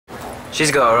She's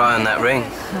got her eye on that ring.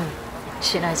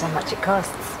 She knows how much it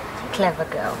costs. Clever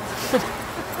girl.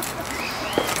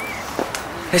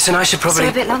 Listen, I should probably... Stay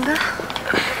a bit longer?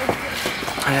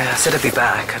 I said I'd be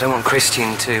back. I don't want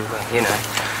Christian to, you know...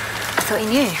 I thought he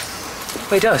knew.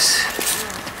 Well, he does.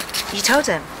 You told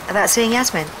him about seeing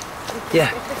Yasmin?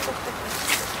 Yeah.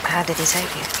 How did he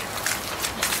take it?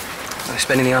 We're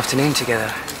spending the afternoon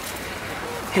together.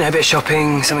 You know, a bit of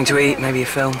shopping, something to eat, maybe a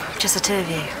film. Just the two of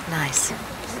you? Nice.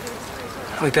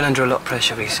 We've been under a lot of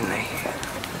pressure recently.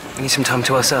 We need some time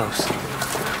to ourselves.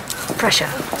 Pressure?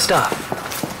 Stuff.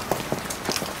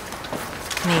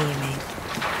 Me, you mean?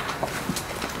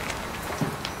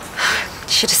 You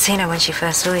should have seen her when she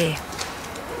first saw you.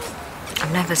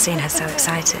 I've never seen her so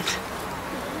excited.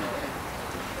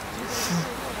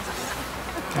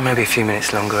 Maybe a few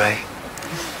minutes longer, eh?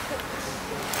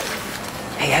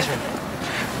 Hey, Yasmin.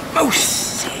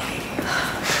 Moose!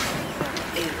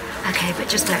 Okay, but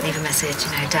just don't leave a message.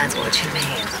 You know, Dad's watching me.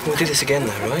 We'll do this again,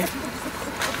 though, right?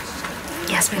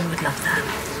 Yasmin would love that.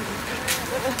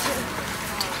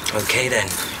 Okay, then.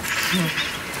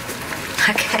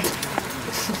 Okay.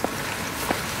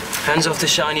 Hands off the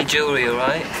shiny jewellery, all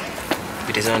right?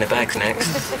 Be designer bags next.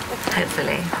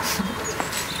 Hopefully.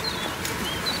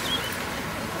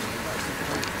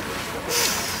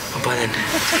 Oh, bye then.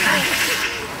 Bye.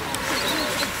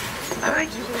 All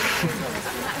right.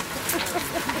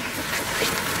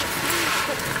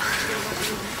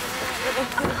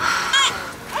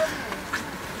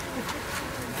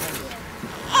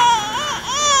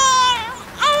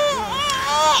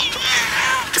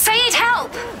 Syed,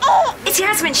 help! It's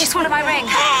Yasmin. She swallowed my ring.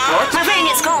 What? My ring,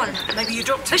 it's gone. Maybe you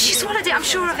dropped it. But she swallowed it, I'm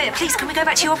sure of it. Please, can we go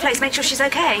back to your place, make sure she's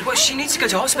okay? Well, she needs to go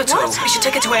to hospital. What? We should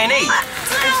take her to A&E.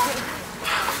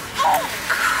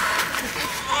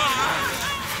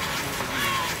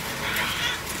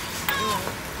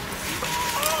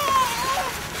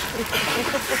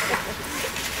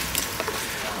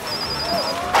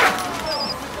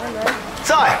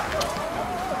 Syed!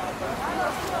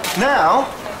 Now?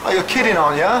 Oh, you're kidding,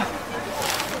 aren't you?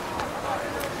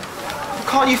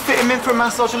 Can't you fit him in for a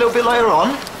massage a little bit later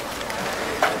on?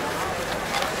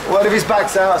 Well, if his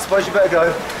back's out, I suppose you better go.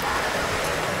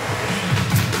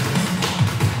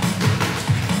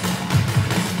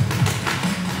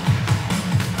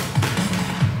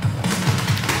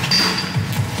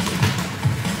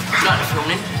 You like the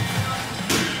filming?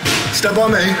 Step by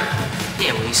me.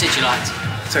 Yeah, well, you said you liked it.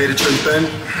 Tell you the truth, Ben.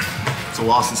 It's a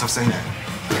while since I've seen it.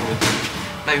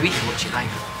 Maybe we can watch it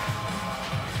later.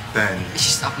 Ben. It's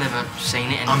just I've never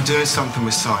seen it. And I'm doing something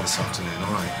with Syed this afternoon,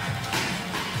 all right?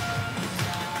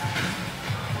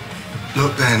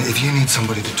 Look, Ben, if you need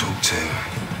somebody to talk to,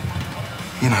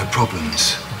 you know,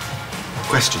 problems,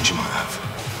 questions you might have,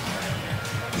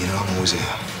 you know, I'm always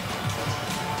here.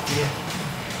 Yeah.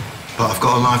 But I've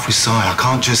got a life with Syed. I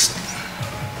can't just...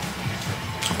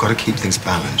 I've got to keep things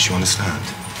balanced, you understand?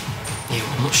 Yeah,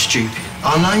 well, I'm not stupid.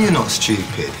 I know you're not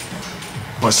stupid.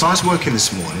 Well, Syed's working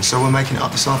this morning, so we're making it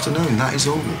up this afternoon. That is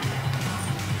all.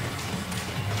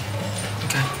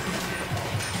 Okay.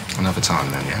 Another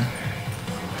time then, yeah?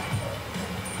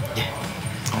 Yeah.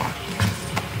 All right.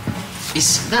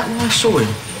 Is that where I saw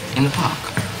him? In the park?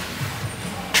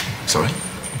 Sorry?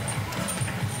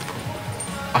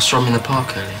 I saw him in the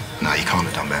park earlier. No, you can't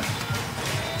have done, Ben.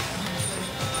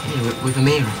 Yeah, with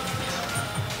Amira.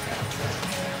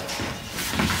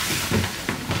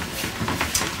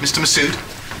 Mr. Masood?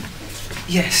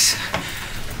 Yes.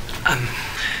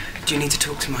 Do you need to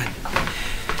talk to mine?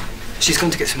 She's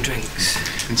gone to get some drinks.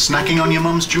 Been snacking on your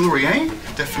mum's jewellery, eh?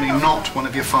 Definitely not one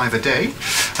of your 5 a day.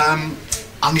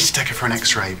 I'll need to take her for an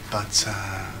X-ray, but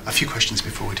a few questions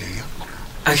before we do, yeah?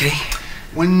 Okay.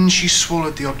 When she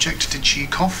swallowed the object, did she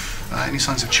cough? Any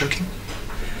signs of choking?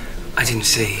 I didn't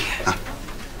see. Ah.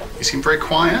 You seem very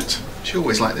quiet. She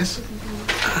always like this.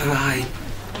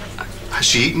 Has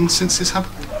she eaten since this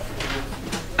happened?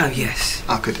 Oh, yes.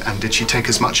 Oh, good. And did she take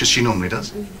as much as she normally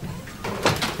does?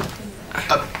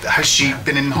 Has she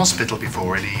been in hospital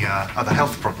before? Any other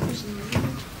health problems?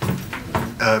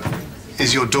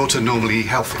 Is your daughter normally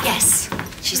healthy? Yes,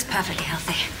 she's perfectly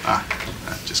healthy. Ah,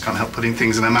 just can't help putting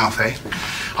things in her mouth, eh?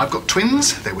 I've got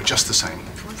twins. They were just the same.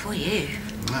 For you.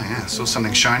 Oh, yeah. Saw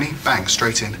something shiny. Bang,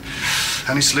 straight in.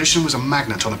 Only solution was a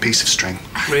magnet on a piece of string.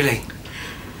 Really?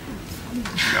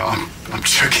 No, I'm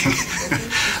joking.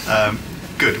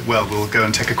 Good. Well, we'll go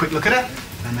and take a quick look at her,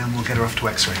 and then we'll get her off to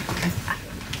X-ray, okay?